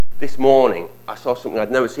this morning, I saw something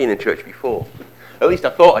I'd never seen in church before. At least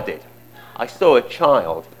I thought I did. I saw a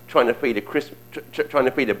child trying to feed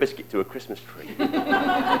a biscuit to a Christmas tree.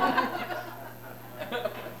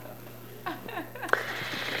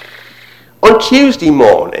 On Tuesday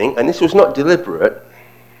morning, and this was not deliberate,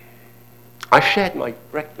 I shared my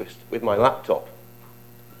breakfast with my laptop.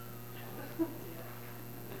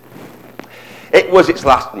 It was its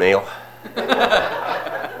last meal.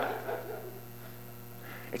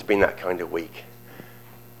 It's been that kind of week.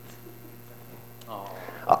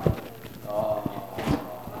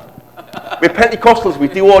 With Pentecostals, we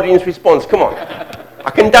do audience response. Come on. I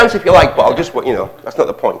can dance if you like, but I'll just, that's not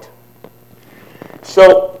the point.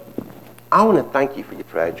 So, I want to thank you for your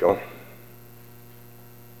prayer, John.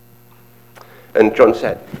 And John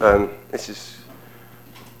said,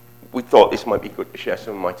 we thought this might be good to share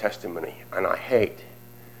some of my testimony. And I hate,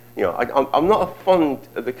 I'm not fond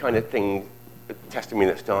of the kind of thing, testimony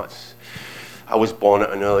that starts, I was born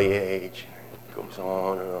at an early age, and goes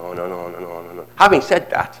on and on and on and on and on. Having said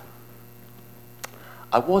that,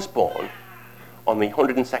 I was born on the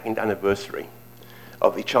 102nd anniversary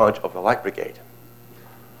of the charge of the Light Brigade,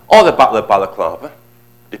 or the Battle of Balaclava,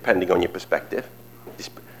 depending on your perspective,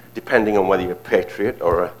 depending on whether you're a patriot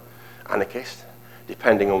or an anarchist,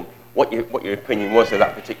 depending on what your opinion was of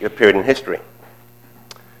that particular period in history.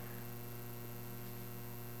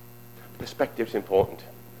 Perspective's important.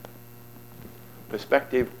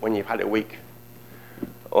 Perspective when you've had a week,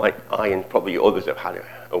 like I and probably others have had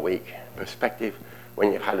a week. Perspective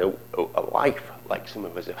when you've had a life like some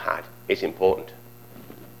of us have had is important.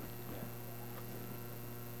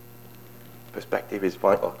 Perspective is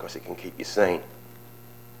vital because it can keep you sane.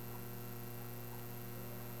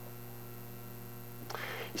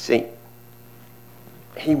 You see,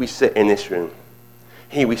 here we sit in this room.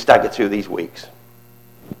 Here we stagger through these weeks.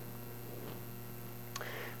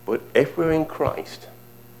 But if we're in Christ,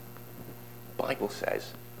 the Bible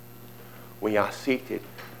says we are seated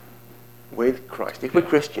with Christ. If we're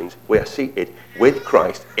Christians, we are seated with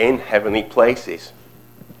Christ in heavenly places.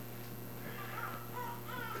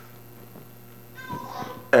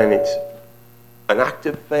 And it's an act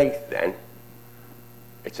of faith then.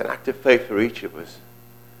 It's an act of faith for each of us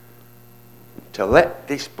to let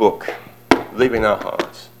this book live in our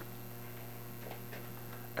hearts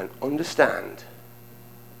and understand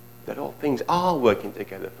that all things are working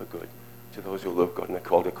together for good to those who love God and are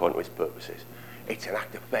called according to his purposes. It's an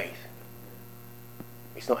act of faith.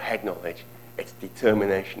 It's not head knowledge. It's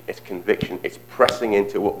determination. It's conviction. It's pressing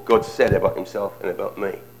into what God said about himself and about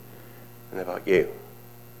me and about you.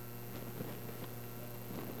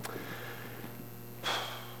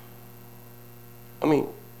 I mean,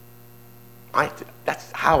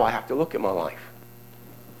 that's how I have to look at my life.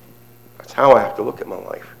 That's how I have to look at my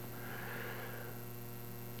life.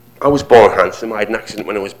 I was born handsome. I had an accident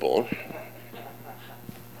when I was born.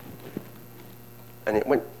 And it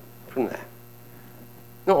went from there.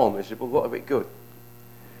 Not all miserable, a lot of it good.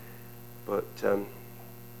 But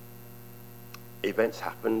events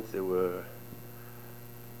happened. There were...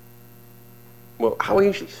 Well, how I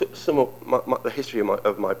usually sum up the history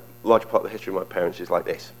of my large part of the history of my parents is like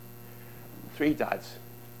this. 3 dads,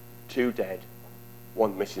 2 dead,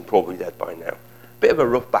 1 missing, probably dead by now. Bit of a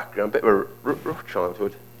rough background, bit of a rough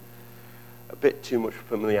childhood. A bit too much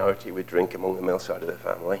familiarity with drink among the male side of the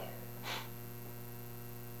family.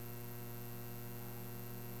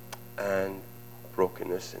 And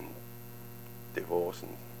brokenness and divorce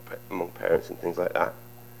and among parents and things like that.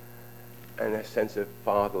 And a sense of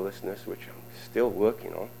fatherlessness, which I'm still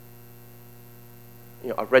working on.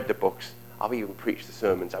 I've read the books, I've even preached the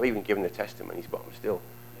sermons, I've even given the testimonies, but I'm still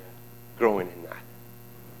growing in that.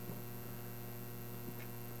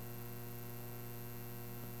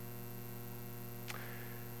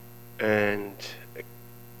 And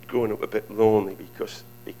growing up a bit lonely because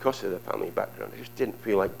of the family background. I just didn't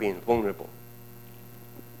feel like being vulnerable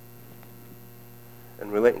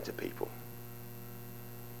and relating to people.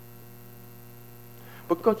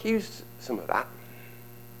 But God used some of that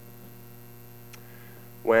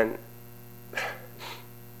when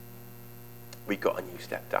we got a new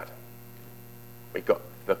stepdad. We got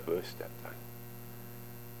the first stepdad.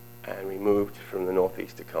 And we moved from the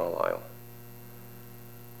northeast to Carlisle.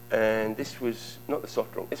 And this was not the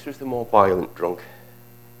soft drunk, this was the more violent drunk.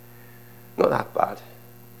 Not that bad,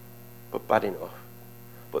 but bad enough.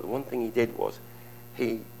 But the one thing he did was,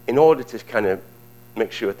 in order to kind of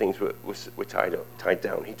make sure things were tied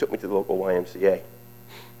down, he took me to the local YMCA.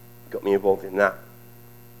 Got me involved in that.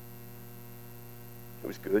 It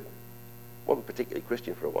was good. Wasn't particularly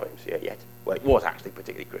Christian for a YMCA yet. Well, it was actually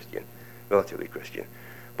particularly Christian, relatively Christian.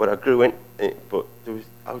 But I grew in it, but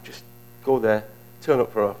I would just go there, turn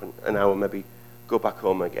up for half an hour, maybe go back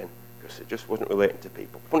home again, because it just wasn't relating to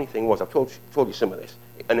people. Funny thing was, I've told you some of this,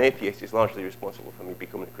 an atheist is largely responsible for me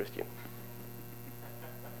becoming a Christian.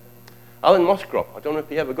 Alan Mosscrop, I don't know if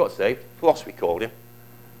he ever got saved, Floss we called him.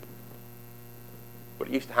 But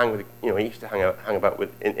he used to hang with, he used to hang about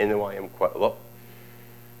with in the YM quite a lot.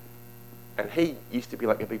 And he used to be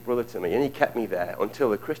like a big brother to me, and he kept me there until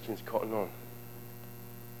the Christians cottoned on.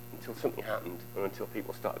 Until something happened, and until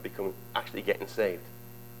people started actually getting saved.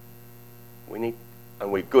 And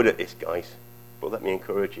we're good at this, guys, but let me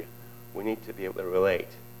encourage you, we need to be able to relate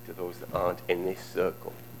to those that aren't in this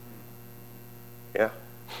circle. Yeah?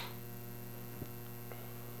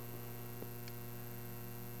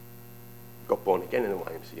 Got born again in the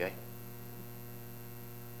YMCA.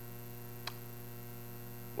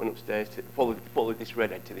 Went upstairs to followed this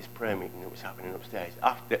redhead to this prayer meeting that was happening upstairs.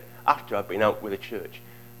 After I'd been out with a church,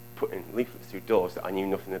 putting leaflets through doors that I knew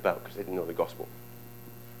nothing about because they didn't know the gospel.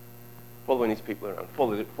 Following these people around,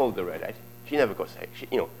 followed the redhead. She never got saved.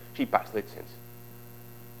 She backslid since.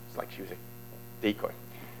 It's like she was a decoy.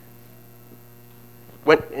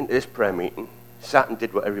 Went into this prayer meeting, sat and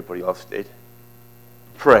did what everybody else did,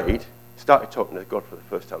 prayed, started talking to God for the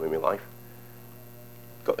first time in my life,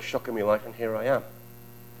 got the shock of my life, and here I am.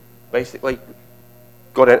 Basically,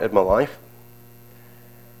 God entered my life.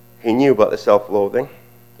 He knew about the self-loathing.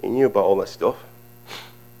 He knew about all that stuff.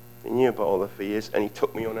 He knew about all the fears, and he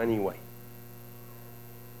took me on anyway.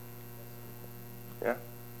 Yeah?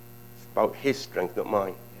 It's about his strength, not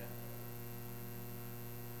mine. Yeah.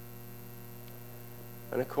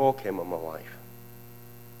 And a call came on my life.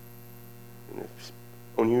 In an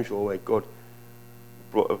unusual way, God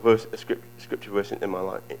brought a scripture verse into my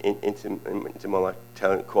life,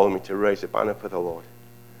 calling me to raise a banner for the Lord.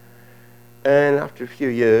 And after a few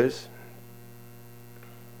years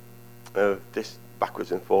of this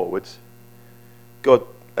backwards and forwards, God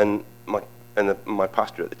and my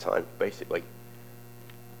pastor at the time basically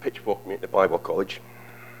pitchforked me at the Bible college,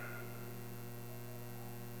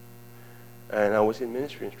 and I was in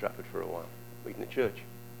ministry in Stratford for a while, leading the church.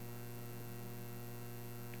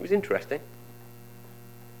 It was interesting.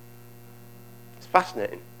 It's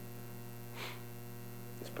fascinating.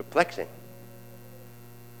 It's perplexing.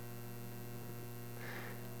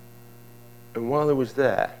 And while I was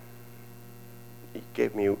there,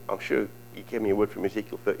 I'm sure he gave me a word from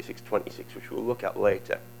Ezekiel 36:26, which we'll look at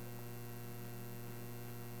later.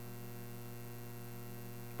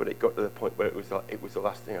 But it got to the point where it was the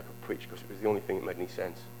last thing I could preach, because it was the only thing that made any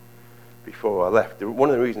sense before I left. One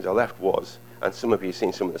of the reasons I left was, and some of you have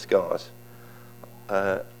seen some of the scars,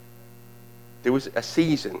 there was a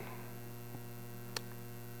season,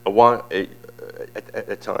 at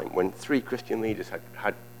a time, when 3 Christian leaders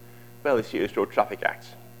had fairly serious road traffic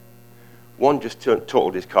acts. One just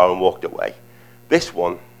totaled his car and walked away. This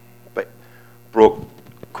one broke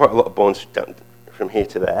quite a lot of bones down from here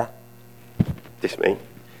to there. This me.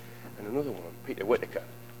 And another one, Peter Whitaker,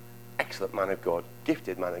 excellent man of God,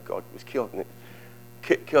 gifted man of God, was killed in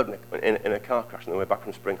a car crash on the way back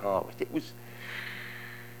from Spring Harvest. It was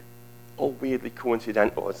all weirdly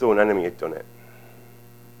coincidental, as though an enemy had done it.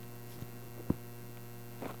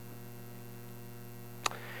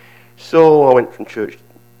 So I went from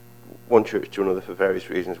one church to another for various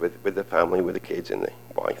reasons, with the family, with the kids and the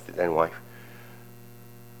wife, the then wife.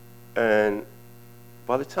 And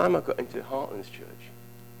by the time I got into Heartlands Church,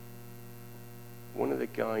 one of the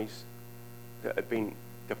guys that had been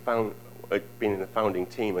in the founding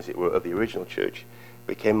team, as it were, of the original church,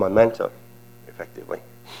 became my mentor, effectively.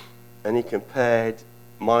 And he compared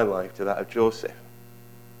my life to that of Joseph.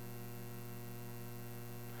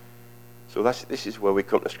 So this is where we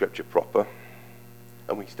come to Scripture proper,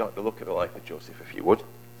 and we start to look at the life of Joseph, if you would,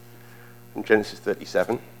 from Genesis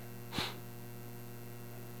 37.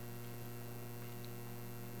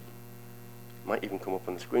 Might even come up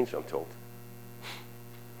on the screen, so I'm told.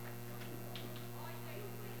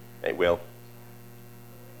 It will.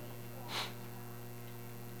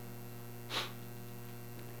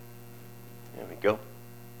 There we go.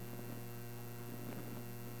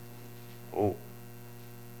 Oh.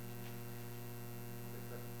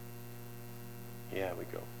 Yeah, we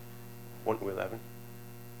go. 1 to 11.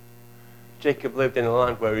 Jacob lived in a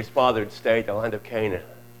land where his father had stayed, the land of Canaan.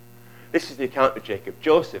 This is the account of Jacob.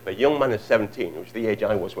 Joseph, a young man of 17, which was the age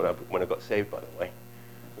I was when I got saved, by the way,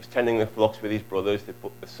 was tending the flocks with his brothers, the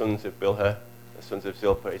sons of Bilhah, the sons of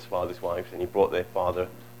Zilpah, his father's wives, and he brought their father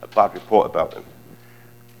a bad report about them.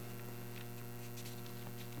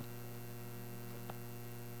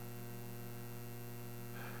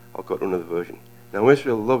 I've got another version. Now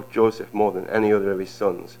Israel loved Joseph more than any other of his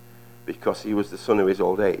sons, because he was the son of his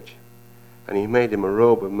old age. And he made him a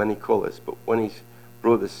robe of many colors. But when his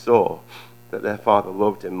brothers saw that their father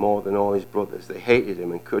loved him more than all his brothers, they hated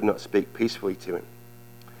him and could not speak peacefully to him.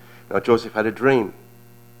 Now Joseph had a dream.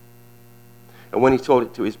 And when he told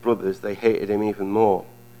it to his brothers, they hated him even more.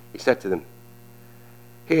 He said to them,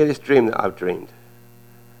 "Hear this dream that I've dreamed.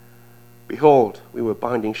 Behold, we were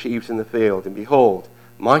binding sheaves in the field, and behold,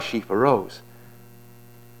 my sheaf arose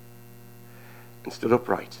and stood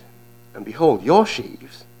upright. And behold, your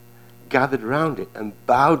sheaves gathered round it and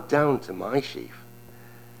bowed down to my sheaf."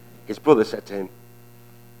 His brother said to him,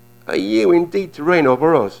 "Are you indeed to reign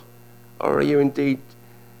over us? Or are you indeed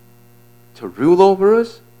to rule over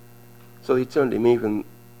us?" So they turned him even,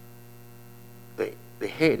 they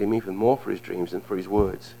hated him even more for his dreams than for his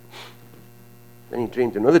words. Then he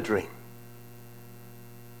dreamed another dream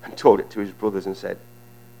and told it to his brothers and said,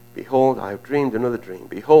 "Behold, I have dreamed another dream.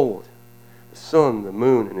 Behold, the sun, the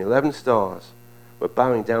moon, and 11 stars were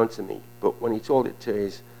bowing down to me." But when he told it to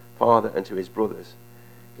his father and to his brothers,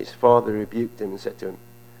 his father rebuked him and said to him,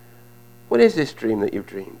 "What is this dream that you've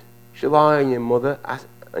dreamed? Shall I and your mother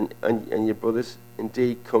and your brothers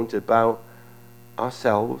indeed come to bow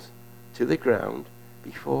ourselves to the ground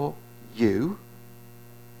before you?"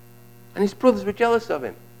 And his brothers were jealous of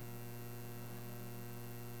him.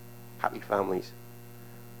 Happy families.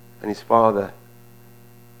 And his father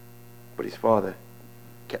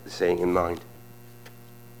kept the saying in mind.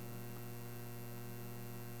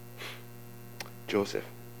 Joseph.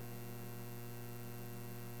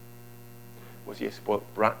 Was he a spoiled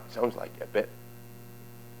brat? Sounds like it a bit.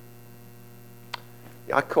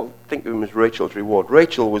 Yeah, I think of him as Rachel's reward.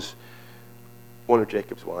 Rachel was one of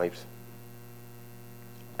Jacob's wives.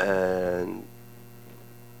 And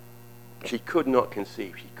she could not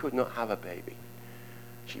conceive. She could not have a baby.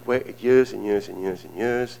 She waited years and years and years and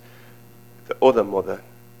years. The other mother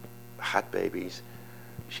had babies.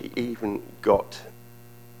 She even got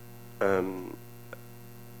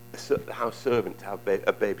the house servant to have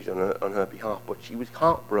babies on her behalf. But she was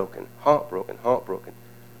heartbroken.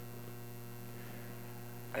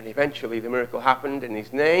 And eventually the miracle happened, and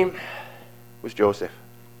his name was Joseph.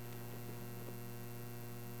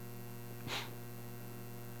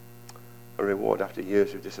 A reward after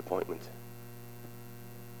years of disappointment.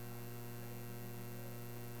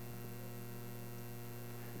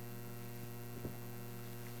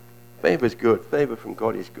 Favor is good. Favor from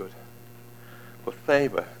God is good. But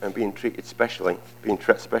favor and being treated specially, can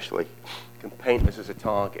paint us as a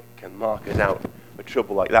target, can mark us out for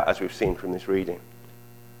trouble like that, as we've seen from this reading.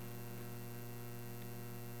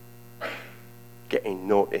 Getting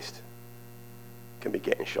noticed can be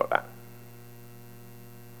getting shot at.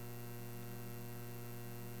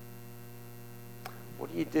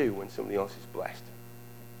 What do you do when somebody else is blessed?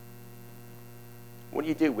 What do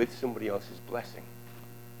you do with somebody else's blessing?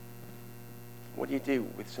 What do you do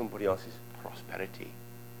with somebody else's prosperity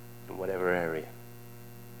in whatever area?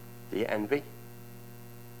 Do you envy?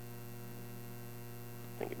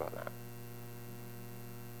 Think about that.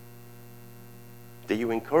 Do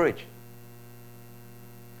you encourage?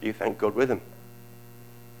 Do you thank God with them?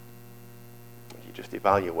 Or do you just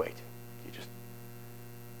evaluate? Do you just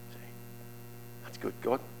say, "That's good,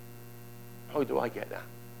 God. How do I get that?"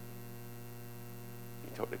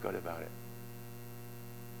 You talk to God about it.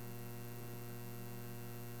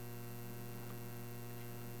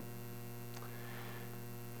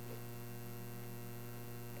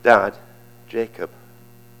 Dad, Jacob,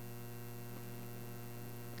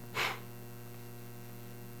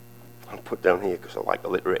 I'll put down here because I like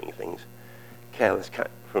alliterating things. Careless cat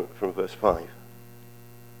from verse 5.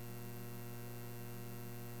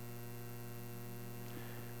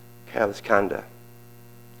 Careless candor,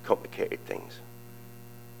 complicated things.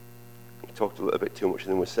 He talked a little bit too much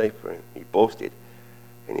than was safe for him. He boasted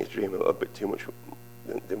in his dream a little bit too much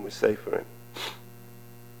than was safe for him.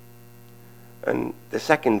 And the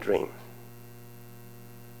second dream,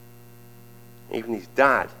 even his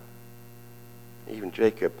dad, even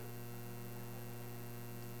Jacob,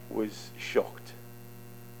 was shocked,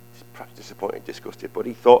 perhaps disappointed, disgusted, but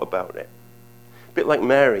he thought about it. A bit like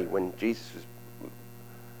Mary when Jesus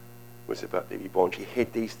was about to be born. She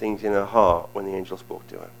hid these things in her heart when the angel spoke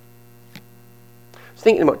to her. I was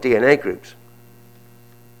thinking about DNA groups.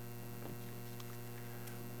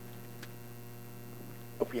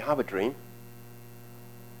 If we have a dream,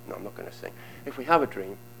 no, I'm not going to sing. If we have a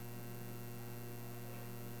dream,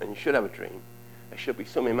 and you should have a dream, there should be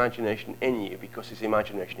some imagination in you because there's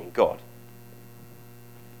imagination in God.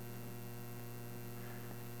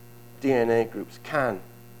 DNA groups can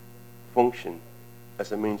function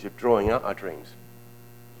as a means of drawing out our dreams.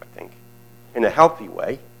 I think, in a healthy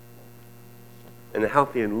way, in a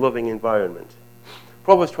healthy and loving environment.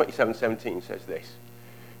 Proverbs 27:17 says this.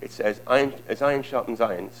 It says, as iron sharpens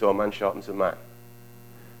iron, so a man sharpens a man.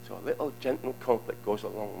 So a little gentle conflict goes a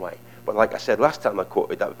long way. But like I said last time I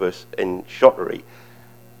quoted that verse in Shottery,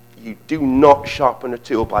 you do not sharpen a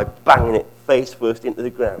tool by banging it face first into the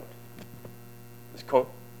ground.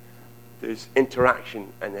 There's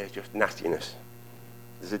interaction and there's just nastiness.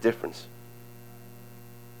 There's a difference.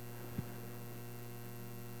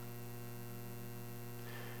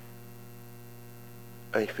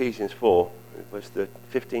 Ephesians 4, verse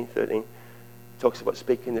 15, 13, talks about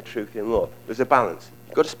speaking the truth in love. There's a balance.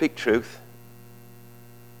 You've got to speak truth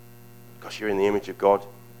because you're in the image of God,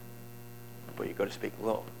 but you've got to speak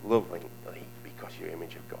love, lovingly, because you're in the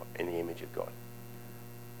image of God.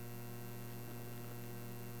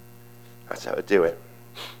 That's how to do it.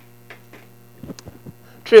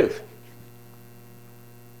 Truth.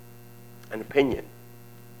 An opinion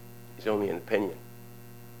is only an opinion.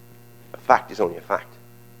 A fact is only a fact.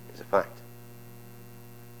 It's a fact.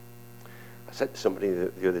 I said to somebody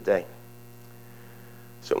the other day,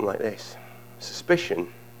 something like this.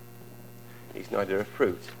 Suspicion is neither a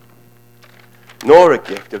fruit nor a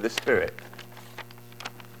gift of the Spirit.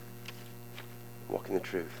 Walk in the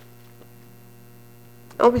truth.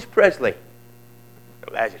 Elvis Presley.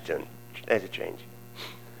 Oh, there's a change.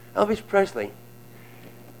 Elvis Presley,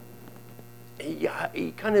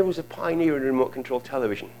 he kind of was a pioneer in remote control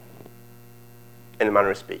television, in a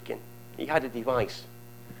manner of speaking. He had a device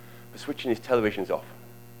for switching his televisions off.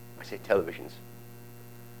 I say televisions.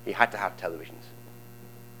 He had to have televisions.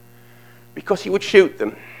 Because he would shoot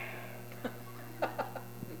them.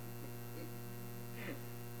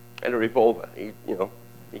 And a revolver. He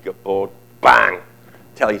got bored. Bang!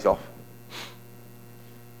 Telly's off.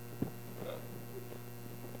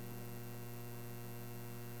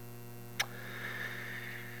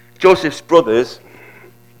 Joseph's brothers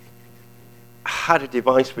had a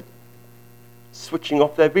device for switching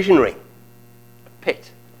off their visionary. A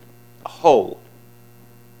pit. A hole.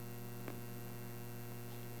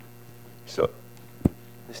 So,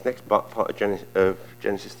 this next part of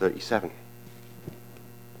Genesis 37.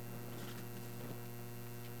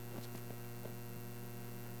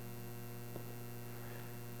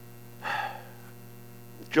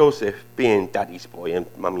 Joseph, being daddy's boy and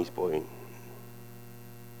mummy's boy,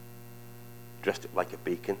 dressed up like a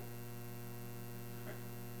beacon.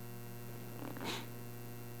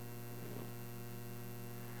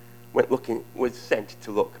 Was sent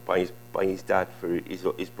to look by his dad for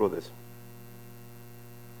his brothers.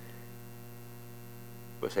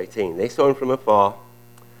 Verse 18. They saw him from afar,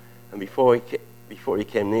 and before he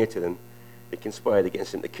came near to them, they conspired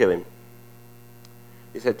against him to kill him.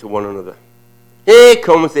 They said to one another, "Here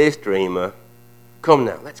comes this dreamer. Come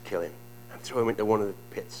now, let's kill him and throw him into one of the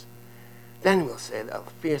pits. Then we'll say that a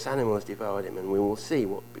fierce animal has devoured him, and we will see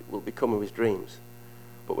what will become of his dreams."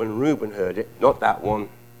 But when Reuben heard it, not that one,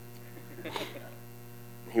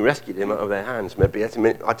 he rescued him out of their hands. Maybe, I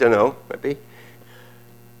don't know, maybe,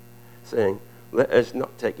 saying, "Let us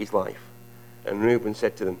not take his life." And Reuben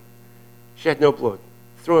said to them, "Shed no blood.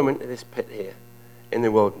 Throw him into this pit here in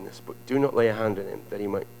the wilderness, but do not lay a hand on him, that he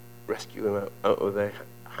might rescue him out of their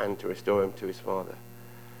hand to restore him to his father."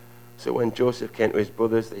 So when Joseph came to his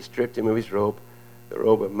brothers, they stripped him of his robe, the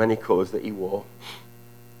robe of many colors that he wore,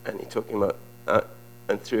 and he took him out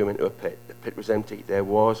and threw him into a pit. The pit was empty. There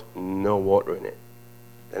was no water in it.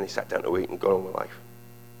 Then they sat down to eat and got on with life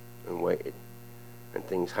and waited. And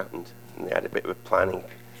things happened. And they had a bit of a planning.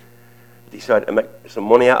 Decided to make some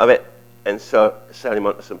money out of it and sell him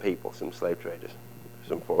on to some people, some slave traders,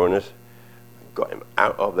 some foreigners. Got him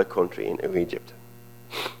out of the country into Egypt.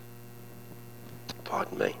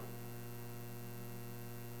 Pardon me.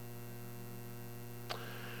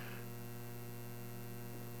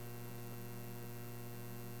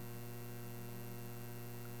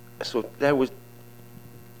 So there was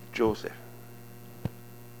Joseph,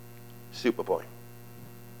 Superboy,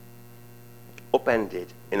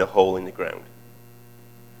 upended in a hole in the ground.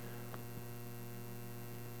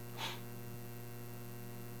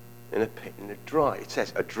 In a pit, in a dry, it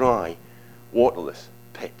says a dry, waterless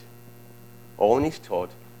pit. All in his Todd,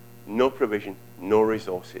 no provision, no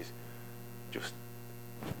resources, just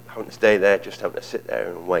having to stay there, just having to sit there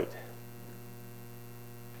and wait.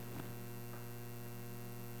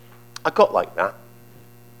 I got like that,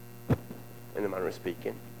 in a manner of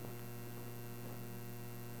speaking.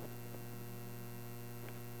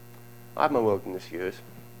 I had my wilderness years.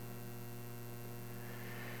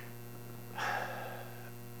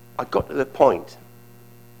 I got to the point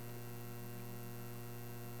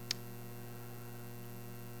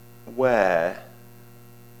where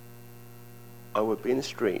I would be in the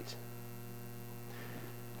street,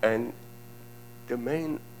 and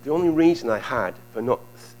the only reason I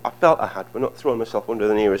felt I had for not throwing myself under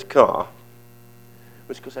the nearest car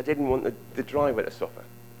was because I didn't want the driver to suffer.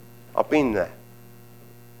 I've been there.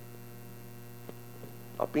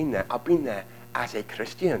 I've been there as a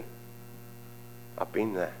Christian. I've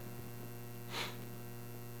been there.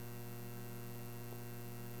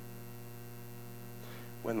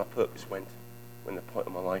 When my purpose went, when the point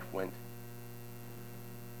of my life went,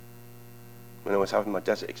 when I was having my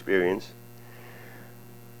desert experience.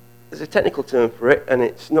 There's a technical term for it, and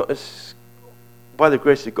it's not as, by the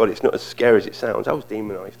grace of God, it's not as scary as it sounds. I was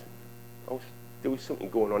demonized. There was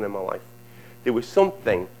something going on in my life. There was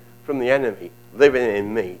something from the enemy living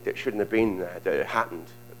in me that shouldn't have been there, that had happened,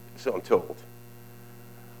 so I'm told,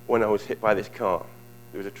 when I was hit by this car.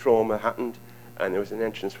 There was a trauma happened, and there was an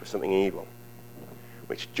entrance for something evil,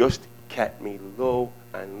 which just kept me low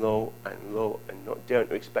and low and low and not daring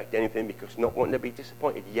to expect anything because not wanting to be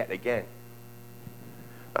disappointed yet again.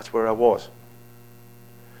 That's where I was.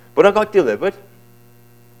 But I got delivered.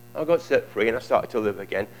 I got set free and I started to live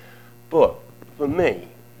again. But for me,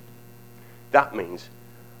 that means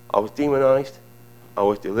I was demonized, I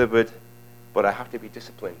was delivered, but I have to be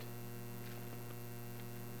disciplined.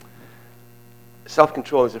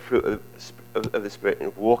 Self-control is a fruit of the Spirit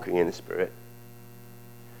and walking in the Spirit.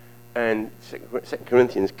 And 2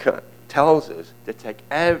 Corinthians tells us to take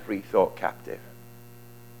every thought captive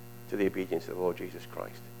to the obedience of the Lord Jesus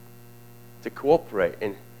Christ. To cooperate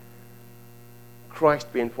in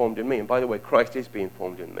Christ being formed in me. And by the way, Christ is being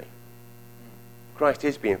formed in me. Christ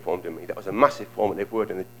is being formed in me. That was a massive formative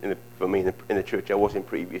word for me in the church I was in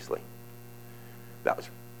previously. That was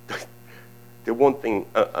the one thing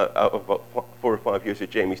out of about 4 or 5 years of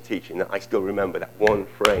Jamie's teaching that I still remember, that one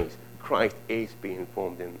phrase. Christ is being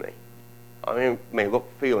formed in me. I may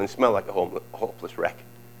look, feel, and smell like a hopeless wreck,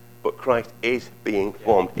 but Christ is being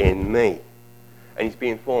formed in me. And he's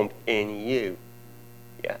being formed in you.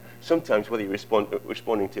 Yeah. Sometimes whether you're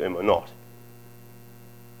responding to him or not.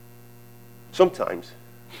 Sometimes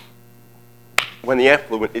when the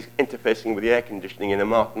effluent is interfacing with the air conditioning in a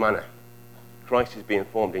marked manner, Christ is being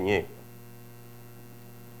formed in you.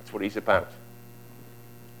 That's what he's about.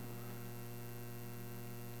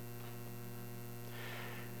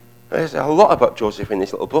 There's a lot about Joseph in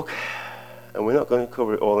this little book, and we're not going to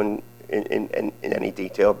cover it all in any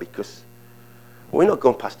detail because we're not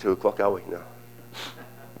going past 2 o'clock, are we? No.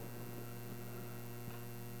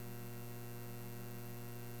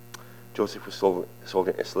 Joseph was sold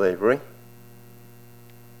into slavery,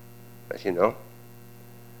 as you know.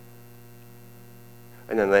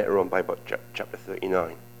 And then later on, by about chapter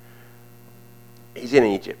 39, he's in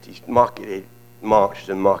Egypt. He's marched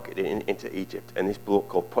and marketed into Egypt, and this bloke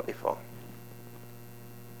called Potiphar,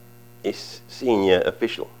 his senior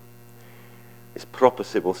official, his proper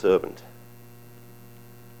civil servant,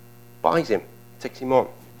 buys him, takes him on.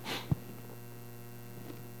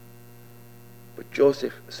 But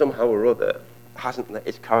Joseph, somehow or other, hasn't let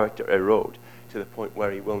his character erode to the point where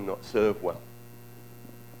he will not serve well.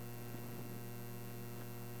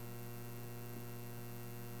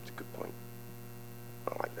 It's a good point.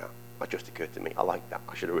 I like that. That just occurred to me. I like that.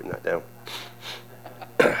 I should have written that down.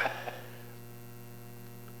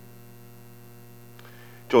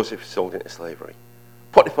 Joseph is sold into slavery.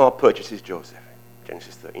 Potiphar purchases Joseph.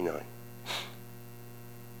 Genesis 39.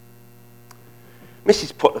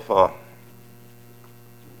 Mrs. Potiphar.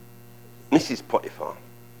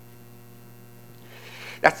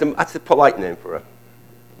 That's the polite name for her.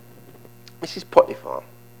 Mrs. Potiphar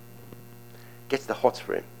gets the hots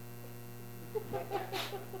for him.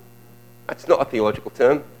 That's not a theological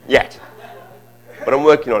term yet, but I'm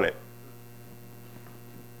working on it.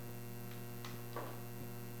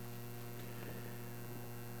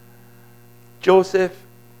 Joseph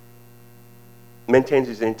maintains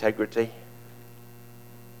his integrity,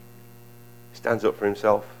 stands up for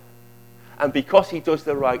himself, and because he does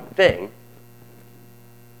the right thing,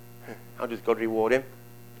 how does God reward him?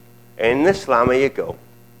 In the slammer you go.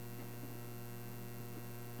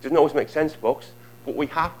 Doesn't always make sense, folks, but we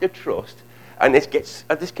have to trust, and this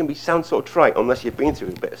can sound so trite unless you've been through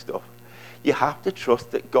a bit of stuff. You have to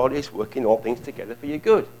trust that God is working all things together for your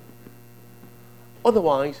good.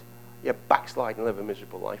 Otherwise, you backslide and live a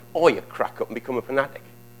miserable life, or you crack up and become a fanatic.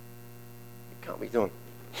 It can't be done.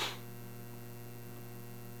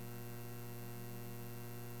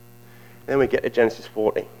 Then we get to Genesis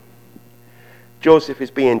 40. Joseph is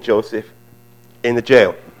being Joseph in the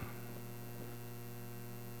jail.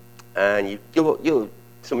 And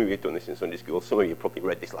some of you have done this in Sunday school. Some of you probably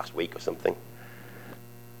read this last week or something.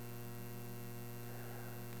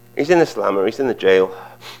 He's in the slammer, he's in the jail,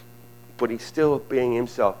 but he's still being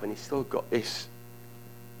himself, and he's still got this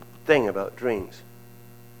thing about dreams.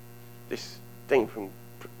 This thing from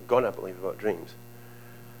God, I believe, about dreams.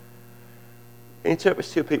 He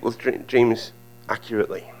interprets two people's dreams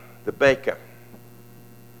accurately. The baker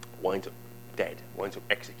winds up dead, winds up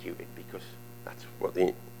executed, because that's what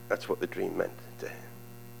the dream meant to him.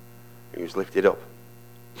 He was lifted up.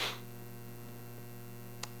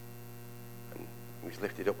 And he was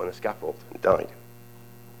lifted up on a scaffold and died.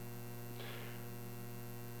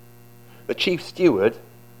 The chief steward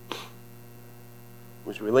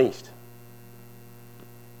was released.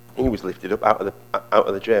 He was lifted up out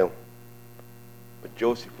of the jail. But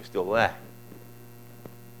Joseph was still there.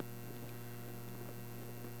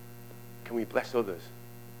 Can we bless others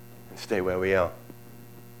and stay where we are?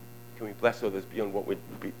 Can we bless others beyond what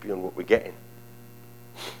we're getting?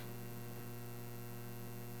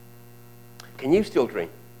 Can you still dream?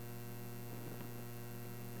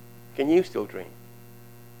 Can you still dream?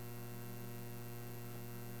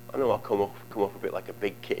 I know I'll come off a bit like a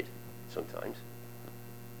big kid sometimes.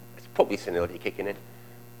 It's probably senility kicking in.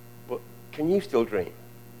 But can you still dream?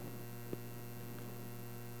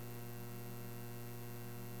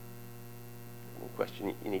 One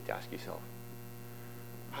question you need to ask yourself.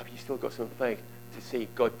 Have you still got some faith to see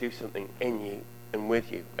God do something in you and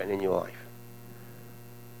with you and in your life?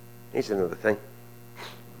 Here's another thing.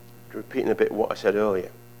 Repeating a bit of what I said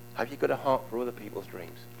earlier. Have you got a heart for other people's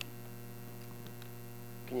dreams?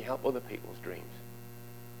 Can you help other people's dreams?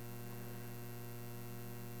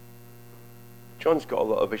 John's got a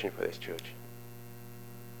lot of vision for this church.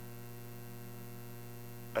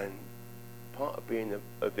 And part of being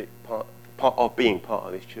part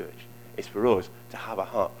of this church is for us to have a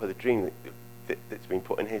heart for the dream that's been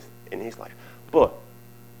put in his life. But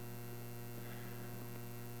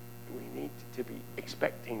we need to be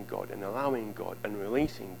expecting God and allowing God and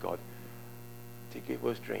releasing God to give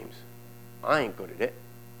us dreams. I ain't good at it.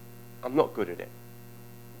 I'm not good at it.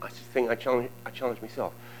 I just think I challenge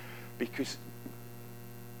myself, because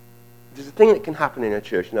there's a thing that can happen in a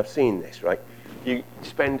church, and I've seen this, right? You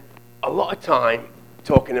spend a lot of time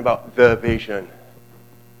talking about the vision,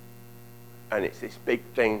 and it's this big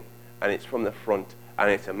thing, and it's from the front, and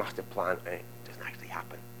it's a master plan, and it doesn't actually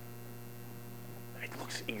happen. It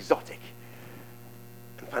looks exotic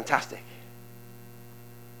and fantastic.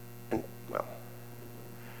 And, well,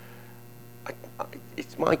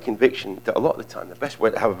 it's my conviction that a lot of the time, the best way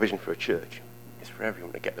to have a vision for a church is for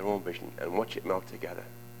everyone to get their own vision and watch it meld together.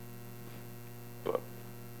 But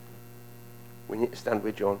we need to stand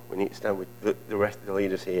with John. We need to stand with the rest of the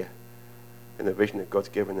leaders here in the vision that God's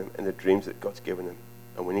given them and the dreams that God's given them.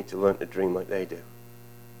 And we need to learn to dream like they do.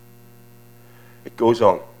 It goes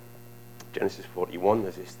on. Genesis 41,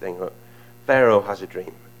 there's this thing that Pharaoh has a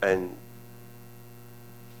dream, and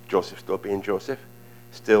Joseph still being Joseph,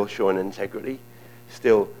 still showing integrity,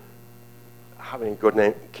 still having a good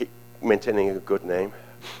name, maintaining a good name.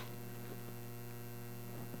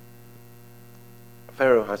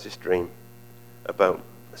 Pharaoh has this dream about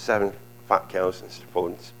 7 fat cows and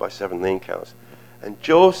followed by 7 lean cows. And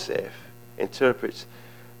Joseph interprets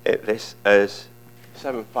this as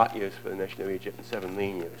 7 fat years for the nation of Egypt and 7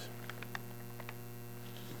 lean years.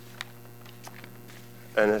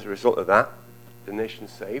 And as a result of that, the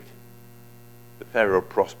nation's saved. The Pharaoh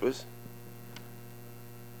prospers.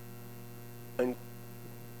 And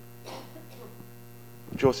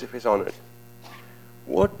Joseph is honored.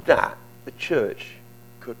 Would that the church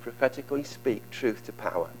could prophetically speak truth to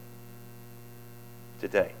power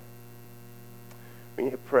today? We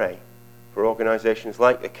need to pray for organizations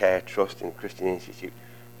like the Care Trust and Christian Institute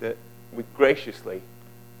that would graciously,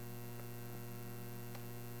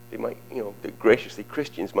 that graciously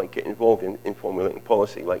Christians might get involved in formulating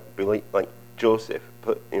policy, like Joseph,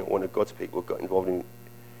 one of God's people, got involved in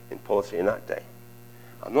policy in that day.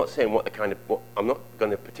 I'm not saying I'm not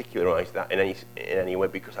going to particularize that in any way,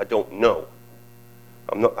 because I don't know.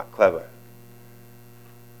 I'm not that clever.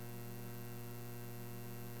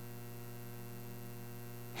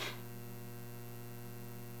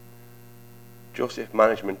 Joseph's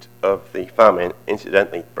management of the famine,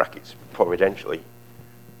 incidentally, brackets providentially,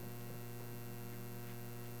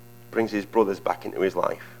 brings his brothers back into his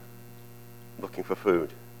life, looking for food.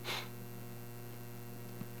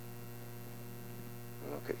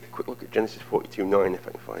 Okay, a quick look at Genesis 42:9, if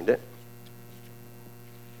I can find it.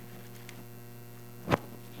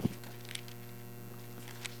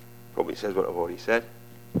 Probably says what I've already said.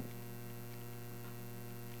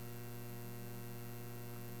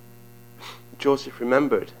 Joseph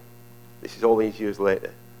remembered, this is all these years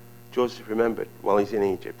later, Joseph remembered while he's in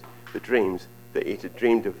Egypt, the dreams that he had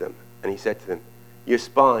dreamed of them. And he said to them, "You're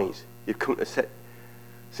spies. You've come to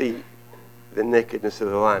see the nakedness of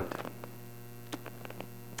the land."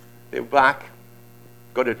 They were back.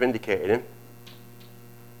 God had vindicated him.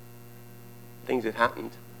 Things had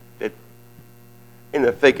happened. They'd, in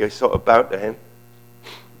a figure, sort of bowed to him.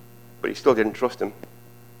 But he still didn't trust him.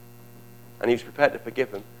 And he was prepared to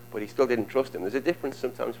forgive him, but he still didn't trust him. There's a difference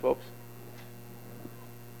sometimes, folks.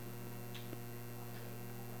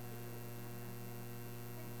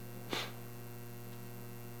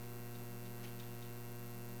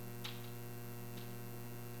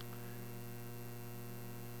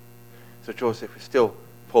 So Joseph is still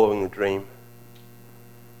following the dream,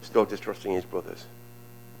 still distrusting his brothers,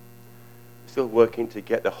 still working to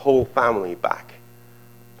get the whole family back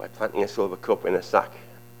by planting a silver cup in a sack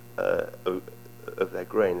of their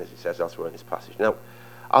grain, as it says elsewhere in this passage. Now,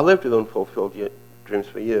 I lived with unfulfilled dreams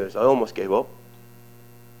for years. I almost gave up.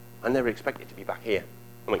 I never expected to be back here.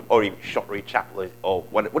 I mean, or even Shottery Chapel, or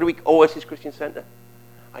what do we, Oasis Christian Centre?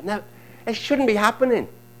 It shouldn't be happening.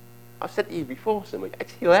 I've said to you before, somebody,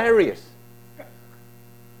 it's hilarious.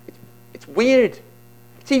 It's weird.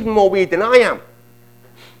 It's even more weird than I am.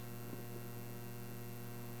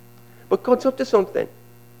 But God's up to something.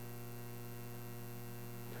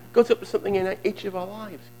 God's up to something in each of our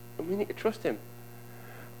lives, and we need to trust him.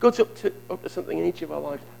 God's up to something in each of our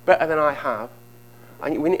lives better than I have,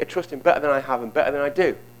 and we need to trust him better than I have and better than I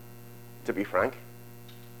do, to be frank.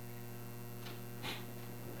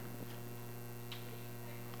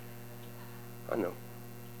 I know.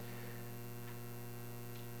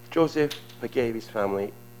 Joseph forgave his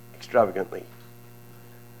family extravagantly.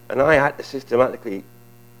 And I had to systematically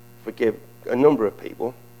forgive a number of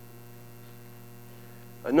people,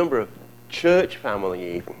 a number of church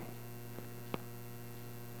family even.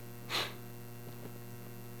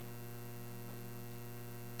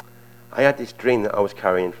 I had this dream that I was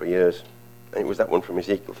carrying for years, and it was that one from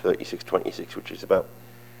Ezekiel 36:26, which is about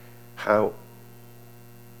how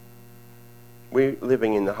we're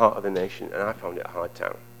living in the heart of the nation, and I found it a hard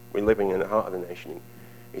town. We're living in the heart of the nation.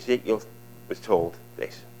 Ezekiel was told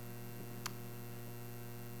this.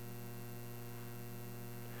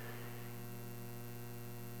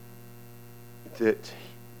 That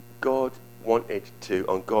God wanted to,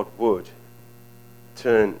 and God would,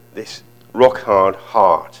 turn this rock-hard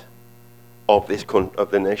heart of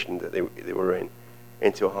the nation that they were in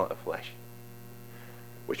into a heart of flesh.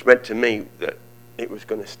 Which meant to me that it was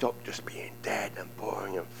going to stop just being dead and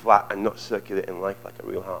boring and flat and not circulating life like a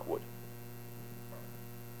real heart would.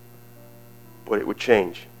 But it would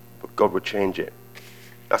change. But God would change it.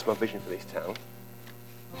 That's my vision for this town.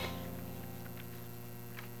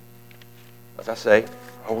 As I say,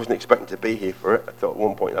 I wasn't expecting to be here for it. I thought at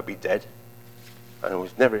one point I'd be dead. And I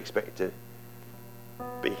was never expected to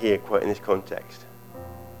be here quite in this context.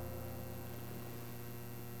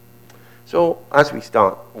 So, as we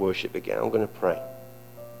start worship again, I'm going to pray.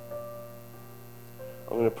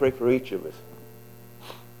 I'm going to pray for each of us.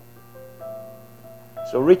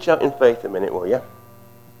 So reach out in faith a minute, will you?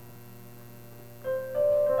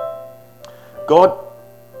 God,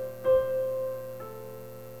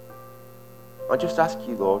 I just ask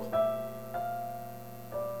you, Lord,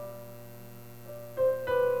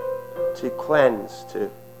 to cleanse, to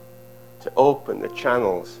open the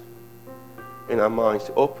channels in our minds,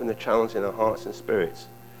 to open the channels in our hearts and spirits.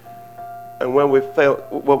 And when we've failed,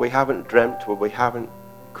 where we haven't dreamt, where we haven't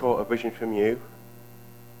caught a vision from you,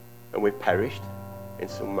 and we've perished in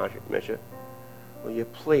some measure, will you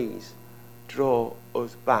please draw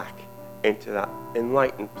us back into that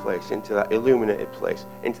enlightened place, into that illuminated place,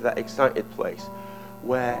 into that excited place,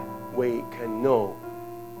 where we can know,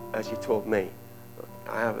 as you told me,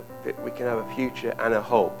 we can have a future and a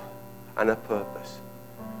hope and a purpose.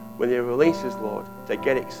 Will you release us, Lord, to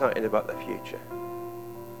get excited about the future,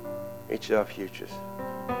 each of our futures.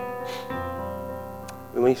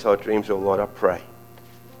 Release our dreams, oh Lord, I pray.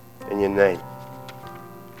 In your name.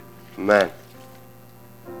 Amen.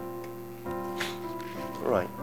 Right.